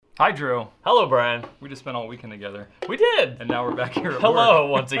Hi, Drew. Hello, Brian. We just spent all weekend together, We did. and now we're back here at Hello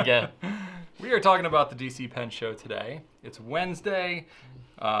work. once again. We are talking about the DC Pen Show today. It's Wednesday.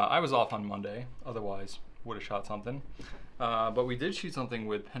 I was off on Monday. Otherwise, would have shot something. But we did shoot something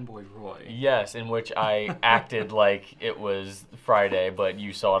with Penboy Roy. Yes, in which I acted like it was Friday, but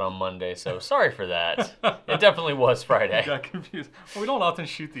you saw it on Monday, so sorry for that. It definitely was Friday. Got confused. Well, we don't often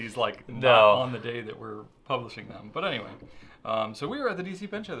shoot these like not No. on the day that we're publishing them. But anyway, so we were at the DC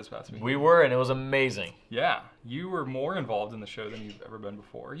Pen Show this past week. We were, and it was amazing. Yeah, you were more involved in the show than you've ever been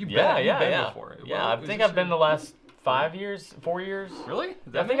before. You've Yeah. been before. Yeah, What I was think your I've been show? the last 4 years. Really? Is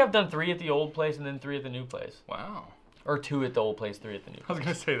I that think many? I've done 3 at the old place and then 3 at the new place. Wow. Or 2 at the old place, 3 at the new I place. was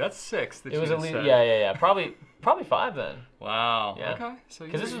gonna say that's 6. That It was you at just least, said. yeah. Probably 5 then. Wow. Yeah. Okay. So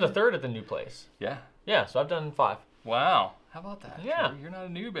Because this you- is the 3rd at the new place. Yeah. Yeah, so I've done 5. Wow. How about that? Yeah. You're not a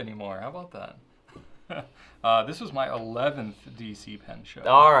noob anymore. How about that? This was my 11th DC Pen Show.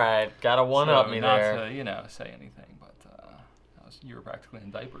 All right, gotta one-up So me not there. to, say anything, but you were practically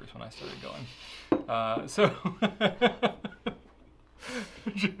in diapers when I started going. So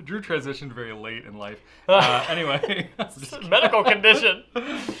Drew transitioned very late in life. Anyway, Medical condition.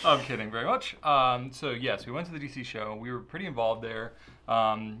 I'm kidding very much. So yes, we went to the DC show. We were pretty involved there.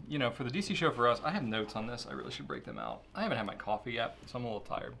 For the DC show for us, I have notes on this. I really should break them out. I haven't had my coffee yet, so I'm a little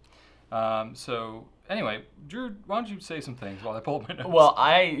tired. So anyway, Drew, why don't you say some things while I pull up my notes? Well,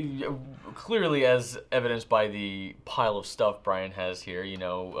 I clearly, as evidenced by the pile of stuff Brian has here,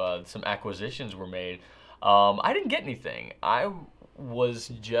 some acquisitions were made. I didn't get anything. I was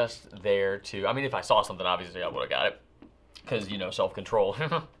just there to, if I saw something, obviously I would have got it. Because, self-control.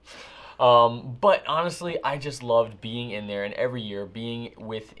 But honestly, I just loved being in there, and every year being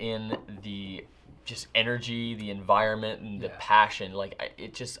within the just energy, the environment, and the passion.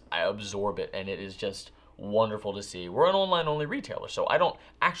 I absorb it, and it is just wonderful to see. We're an online-only retailer, so I don't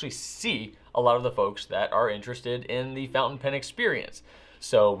actually see a lot of the folks that are interested in the fountain pen experience.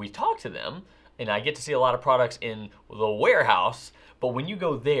 So we talk to them, and I get to see a lot of products in the warehouse. But when you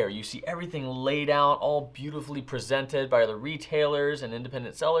go there, you see everything laid out, all beautifully presented by the retailers and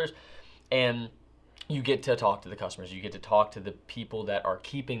independent sellers, and you get to talk to the customers. You get to talk to the people that are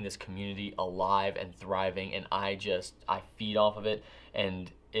keeping this community alive and thriving, and I feed off of it,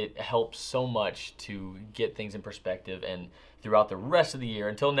 and it helps so much to get things in perspective. And throughout the rest of the year,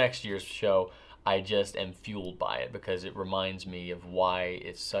 until next year's show, I just am fueled by it because it reminds me of why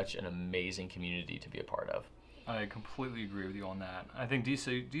it's such an amazing community to be a part of. I completely agree with you on that. I think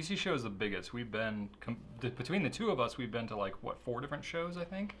DC show is the biggest. We've been, between the two of us, we've been to 4 different shows, I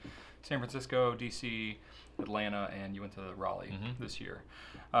think. San Francisco, DC, Atlanta, and you went to Raleigh this year.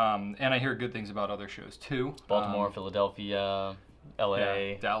 And I hear good things about other shows too. Baltimore, Philadelphia, LA.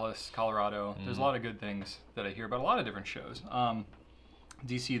 Yeah, Dallas, Colorado. There's a lot of good things that I hear about a lot of different shows.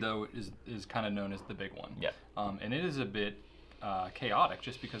 DC, though, is kind of known as the big one. Yeah. And it is a bit chaotic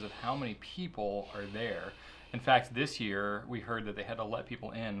just because of how many people are there. In fact, this year, we heard that they had to let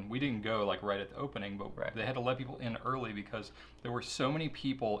people in. We didn't go right at the opening, but they had to let people in early because there were so many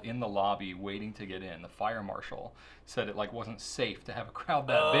people in the lobby waiting to get in. The fire marshal said it wasn't safe to have a crowd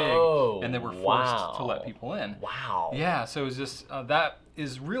that big, and they were forced to let people in. Wow. Yeah, so it was just, that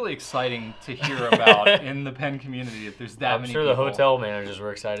is really exciting to hear about in the pen community if there's that I'm many sure people. the hotel managers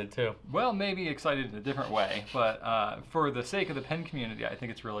were excited too. Well, maybe excited in a different way, but for the sake of the pen community, I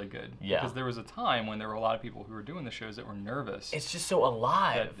think it's really good. Yeah. Because there was a time when there were a lot of people who were doing the shows that were nervous It's just so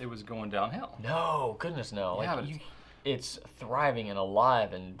alive. that it was going downhill. No, goodness no. Yeah, but it's thriving and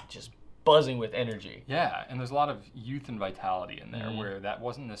alive and just buzzing with energy. Yeah, and there's a lot of youth and vitality in there where that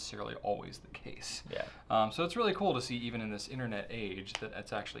wasn't necessarily always the case. Yeah. So it's really cool to see, even in this internet age, that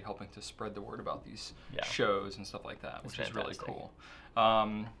it's actually helping to spread the word about these shows and stuff like that, which is really cool.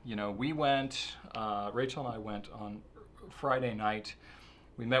 We went, Rachel and I went on Friday night.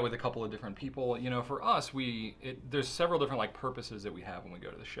 We met with a couple of different people. For us, there's several different purposes that we have when we go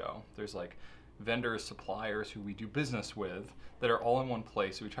to the show. There's vendors, suppliers who we do business with that are all in one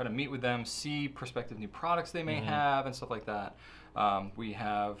place. So we try to meet with them, see prospective new products they may have and stuff like that. We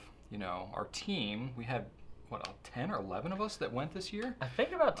have, our team. We had, 10 or 11 of us that went this year? I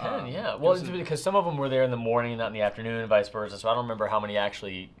think about 10, yeah. Well, it's because some of them were there in the morning, not in the afternoon, and vice versa. So I don't remember how many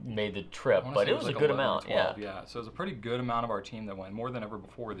actually made the trip, but it was a good amount. 12, yeah. So it was a pretty good amount of our team that went, more than ever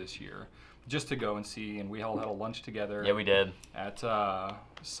before this year, just to go and see. And we all had a lunch together. Yeah, we did. At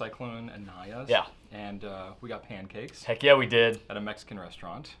Cyclone and Naya's. Yeah. And we got pancakes. Heck yeah, we did. At a Mexican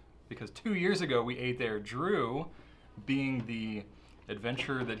restaurant. Because 2 years ago, we ate there. Drew, being the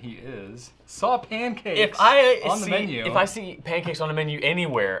adventurer that he is, saw pancakes on the menu. If I see pancakes on the menu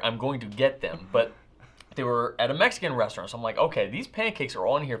anywhere, I'm going to get them. But they were at a Mexican restaurant. So I'm like, okay, these pancakes are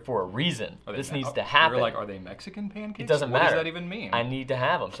on here for a reason. This needs to happen. You're like, are they Mexican pancakes? It doesn't matter. What does that even mean? I need to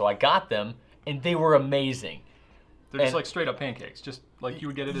have them. So I got them, and they were amazing. They're just like straight up pancakes, just like you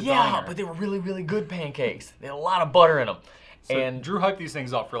would get at a diner. Yeah, but they were really, really good pancakes. They had a lot of butter in them. So and Drew hyped these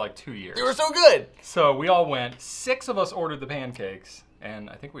things up for like 2 years. They were so good. So we all went. 6 of us ordered the pancakes, and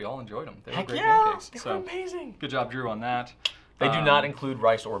I think we all enjoyed them. They were great pancakes. They were amazing. Good job, Drew, on that. They do not include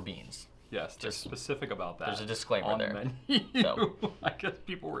rice or beans. Yes, they're specific about that. There's a disclaimer there. The menu. So, I guess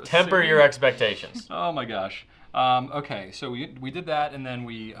people were temper assuming. your expectations. Oh my gosh. Okay, so we did that, and then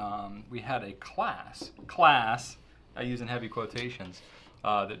we had a class. I use in heavy quotations.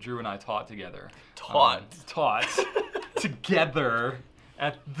 That Drew and I taught together. Taught together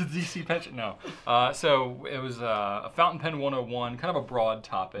at the DC Pension. No. So it was a Fountain Pen 101, kind of a broad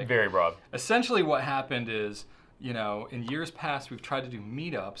topic. Very broad. Essentially what happened is, in years past, we've tried to do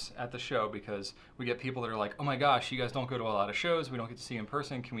meetups at the show because we get people that are like, oh my gosh, you guys don't go to a lot of shows. We don't get to see you in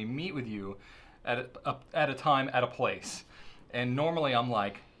person. Can we meet with you at a time, at a place? And normally I'm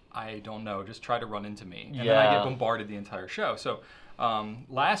like, I don't know, just try to run into me. And then I get bombarded the entire show. So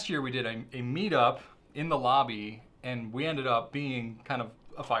last year we did a meetup in the lobby, and we ended up being kind of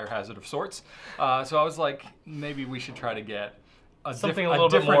a fire hazard of sorts. So I was like, maybe we should try to get something a little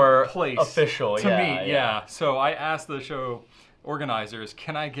bit more place official to meet. Yeah. So I asked the show organizers,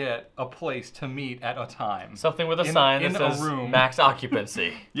 can I get a place to meet at a time? Something with a sign that says max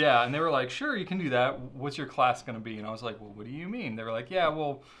occupancy. Yeah, and they were like, sure, you can do that. What's your class going to be? And I was like, well, what do you mean? They were like, yeah,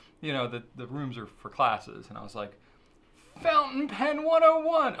 well, the rooms are for classes. And I was like, Fountain Pen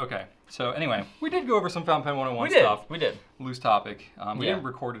 101. Okay, so anyway, we did go over some Fountain Pen 101 stuff. We did. Loose topic. We didn't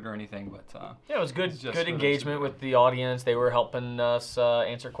record it or anything, but... it was good engagement with the audience. They were helping us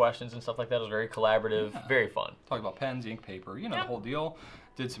answer questions and stuff like that. It was very collaborative, very fun. Talk about pens, ink, paper, the whole deal.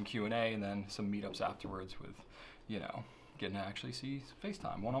 Did some Q&A and then some meetups afterwards with, getting to actually see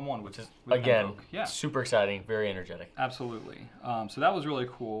FaceTime one-on-one, which is, again, super exciting, very energetic. Absolutely. So that was really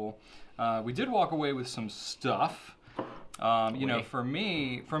cool. We did walk away with some stuff. For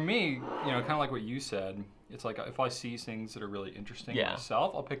me, kind of like what you said, it's like if I see things that are really interesting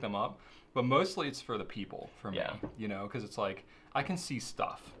myself, I'll pick them up. But mostly it's for the people, for me, because it's like I can see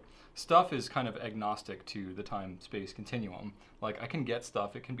stuff. Stuff is kind of agnostic to the time-space continuum. Like I can get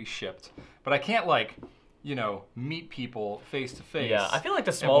stuff, it can be shipped, but I can't meet people face to face. Yeah, I feel like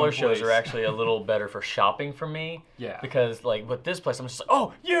the smaller shows are actually a little better for shopping for me. Yeah. Because with this place, I'm just like,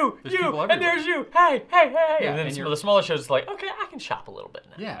 oh, you, and there's you, hey. Yeah, and then the smaller shows, it's like, okay, I can shop a little bit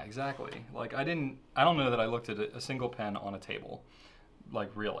now. Yeah, exactly. Like I don't know that I looked at a single pen on a table, like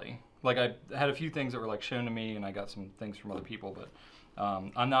really. Like I had a few things that were like shown to me, and I got some things from other people, but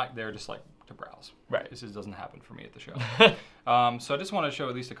I'm not there just like to browse. Right. This doesn't happen for me at the show. So I just want to show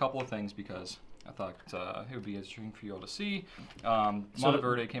at least a couple of things because I thought it would be interesting for you all to see.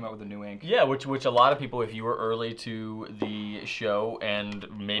 Monteverde came out with a new ink. Yeah, which a lot of people, if you were early to the show and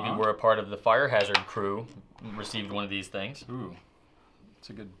maybe were a part of the Fire Hazard crew, received one of these things. Ooh,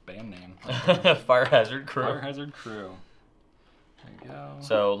 it's a good band name. Fire Hazard Crew. Fire Hazard Crew. There you go.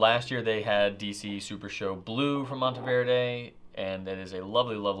 So last year they had DC Super Show Blue from Monteverde, and that is a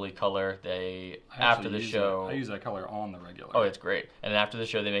lovely, lovely color. After the show, I use that color on the regular. Oh, it's great. And after the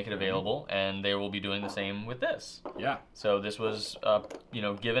show, they make it available, and they will be doing the same with this. Yeah. So this was,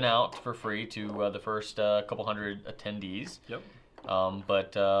 given out for free to the first couple hundred attendees. Yep.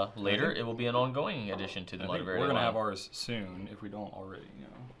 But later, it will be an ongoing addition to the Monteverde line. We're gonna have ours soon if we don't already.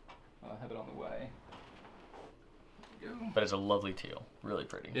 Have it on the way. But it's a lovely teal, really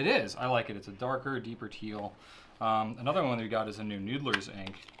pretty. It is. I like it. It's a darker, deeper teal. Another one that we got is a new Noodler's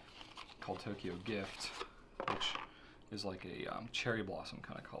ink called Tokyo Gift, which is like a cherry blossom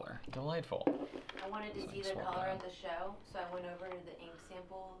kind of color. Delightful. I wanted to see the color at the show, so I went over to the ink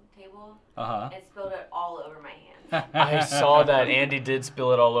sample table and spilled it all over my hands. I saw that. Andy did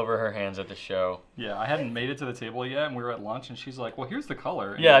spill it all over her hands at the show. Yeah, I hadn't made it to the table yet, and we were at lunch, and she's like, well, here's the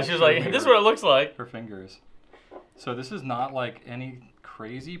color. And yeah, she was like, this is what it looks like. Her fingers. So this is not like any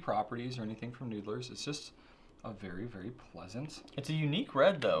crazy properties or anything from Noodler's. It's just a very, very pleasant. It's a unique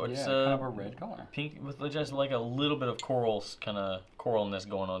red, though. It's kind of a red color. Pink with just like a little bit of coralness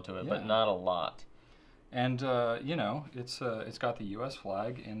going on to it, but not a lot. And it's got the U.S.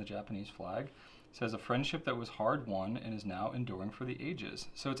 flag and the Japanese flag. It says a friendship that was hard won and is now enduring for the ages.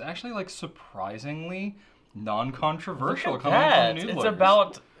 So it's actually like surprisingly non-controversial coming from Noodler's. It's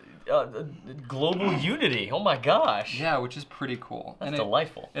about global unity. Oh my gosh. Yeah, which is pretty cool. That's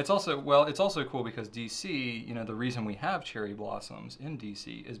delightful. It's also cool because DC, you know, the reason we have cherry blossoms in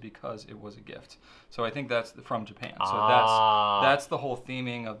DC is because it was a gift. So I think that's from Japan. So that's the whole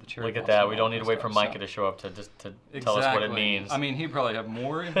theming of the cherry blossom. Look at that. We don't need to wait for Micah to show up to tell us what it means. I mean, he'd probably have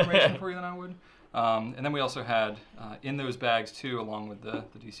more information for you than I would. And then we also had, in those bags too, along with the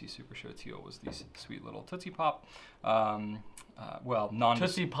DC Super Show teal, was these sweet little Tootsie Pop,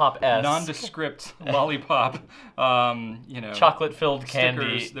 Tootsie Pop-esque. nondescript lollipop, you know, chocolate-filled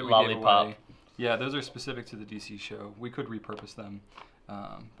candy that we lollipop. gave away. Yeah, those are specific to the DC show. We could repurpose them,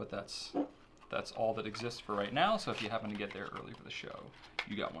 but that's all that exists for right now. So if you happen to get there early for the show,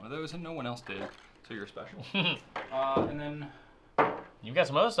 you got one of those, and no one else did, so you're special. And then you've got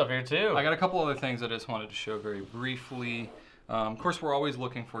some other stuff here too. I got a couple other things I just wanted to show very briefly. Of course, we're always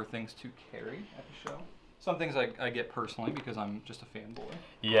looking for things to carry at the show. Some things I get personally because I'm just a fanboy.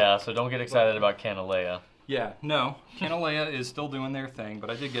 Yeah, so don't get excited about Kanilea. Yeah, no. Kanilea is still doing their thing, but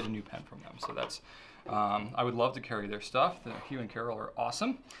I did get a new pen from them, so that's... I would love to carry their stuff. Hugh and Carol are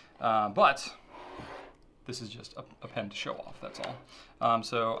awesome, but this is just a pen to show off, that's all.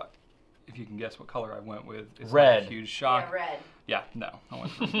 So if you can guess what color I went with, it's red. A huge shock. Yeah, red. Yeah, no. I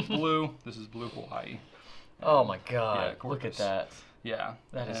went for blue. This is blue Hawaii. Oh my God, yeah, look at that. Yeah.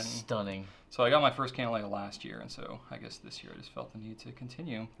 That is stunning. So I got my first Kanilea last year, and so I guess this year I just felt the need to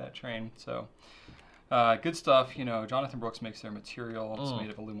continue that train. So good stuff. You know, Jonathan Brooks makes their material. It's made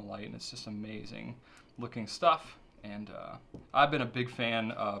of Alumilite, and it's just amazing looking stuff. And I've been a big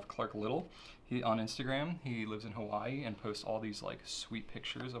fan of Clark Little. On Instagram, he lives in Hawaii and posts all these like sweet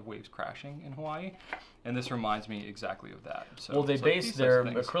pictures of waves crashing in Hawaii, and this reminds me exactly of that. So, well, they base their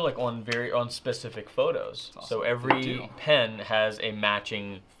acrylic on specific photos, awesome. So every pen has a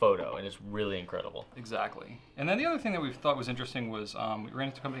matching photo, and it's really incredible. Exactly. And then the other thing that we thought was interesting was we ran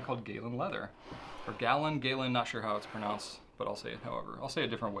into a company called Galen Leather, or Galen, not sure how it's pronounced, but I'll say it however. I'll say it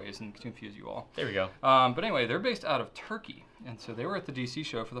different ways and confuse you all. There we go. But anyway, they're based out of Turkey, and so they were at the DC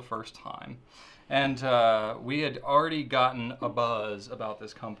show for the first time. And we had already gotten a buzz about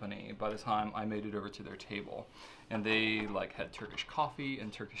this company by the time I made it over to their table. And they like had Turkish coffee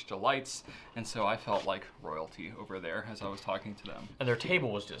and Turkish delights, and so I felt like royalty over there as I was talking to them. And their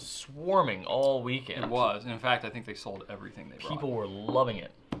table was just swarming all weekend. It was. And in fact, I think they sold everything they brought. People were loving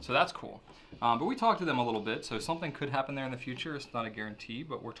it. So that's cool. But we talked to them a little bit, so something could happen there in the future. It's not a guarantee,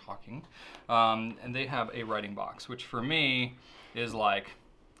 but we're talking. And they have a writing box, which for me is like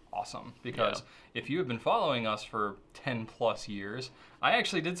awesome, because if you have been following us for 10 plus years, I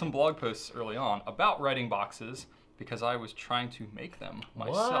actually did some blog posts early on about writing boxes because I was trying to make them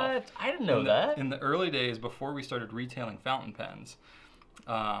myself. What? I didn't know that. In the early days before we started retailing fountain pens,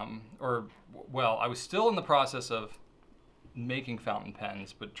 I was still in the process of making fountain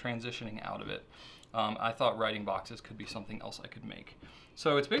pens, but transitioning out of it. I thought writing boxes could be something else I could make.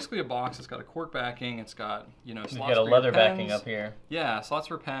 So it's basically a box. It's got a cork backing. It's got, slots for your pens. You've got a leather backing up here. Yeah, slots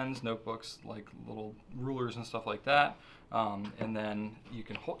for pens, notebooks, like little rulers and stuff like that. And then you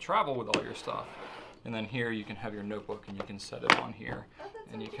can travel with all your stuff. And then here you can have your notebook and you can set it on here,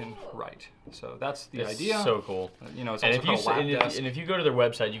 and you can write. So that's the idea. So cool. It's also called a lap desk. And if you go to their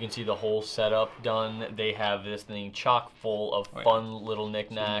website, you can see the whole setup done. They have this thing chock full of fun little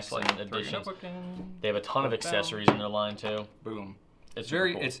knickknacks so and additions. They have a ton of accessories in their line too. Boom. It's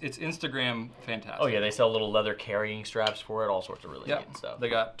very cool. It's Instagram fantastic. Oh yeah, they sell little leather carrying straps for it, all sorts of really neat stuff. They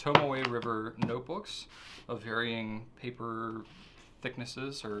got Tomoe River notebooks of varying paper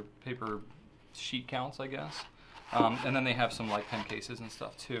thicknesses or paper sheet counts, I guess. And then they have some like pen cases and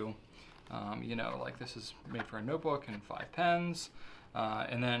stuff too. Like this is made for a notebook and 5 pens.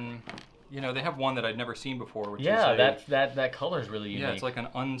 And then, they have one that I'd never seen before, which is that color is really unique. Yeah, it's like an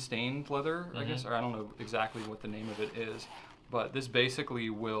unstained leather, I guess, or I don't know exactly what the name of it is. But this basically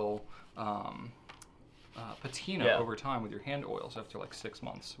will patina over time with your hand oils after like 6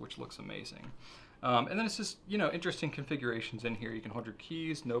 months, which looks amazing. And then it's just, interesting configurations in here. You can hold your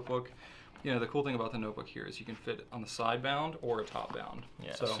keys, notebook. The cool thing about the notebook here is you can fit on the side bound or a top bound.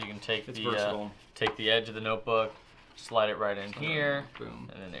 Yeah, so you can take the edge of the notebook, slide it right in here, boom,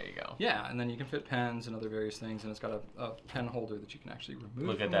 and then there you go. Yeah, and then you can fit pens and other various things, and it's got a pen holder that you can actually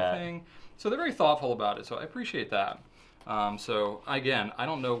remove from the thing. So they're very thoughtful about it, so I appreciate that. So again, I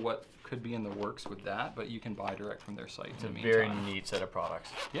don't know what could be in the works with that, but you can buy direct from their site. It's a very neat set of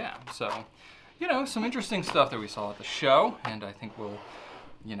products. Yeah, so, some interesting stuff that we saw at the show, and I think we'll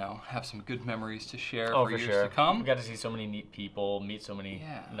have some good memories to share for years to come. We got to see so many neat people, meet so many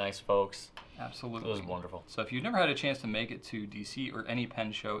nice folks. Absolutely. It was wonderful. So if you've never had a chance to make it to DC or any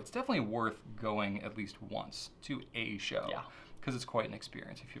pen show, it's definitely worth going at least once to a show. Yeah. because it's quite an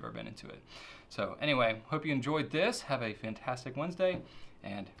experience if you've ever been into it. So anyway, hope you enjoyed this. Have a fantastic Wednesday,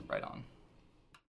 and right on.